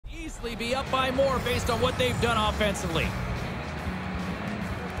easily be up by more based on what they've done offensively.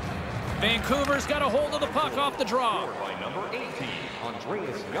 Vancouver's got a hold of the puck off the draw.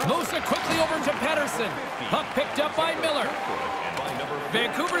 Moves it quickly over to Pettersson. Puck picked up by Miller.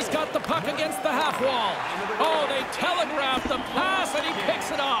 Vancouver's got the puck against the half wall. Oh, they telegraphed the pass, and he picks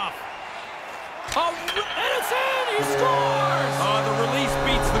it off. Oh, and it's in! He scores! The release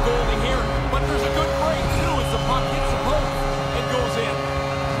beats the goalie here, but there's a good break, too, as the puck hits the post and goes in.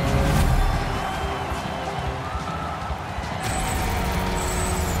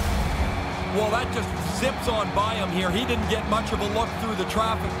 Well, that just zips on by him here. He didn't get much of a look through the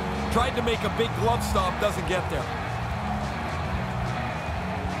traffic. Tried to make a big glove stop, doesn't get there.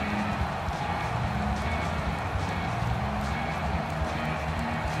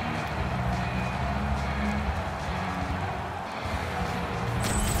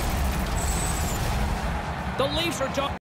 The Leafs are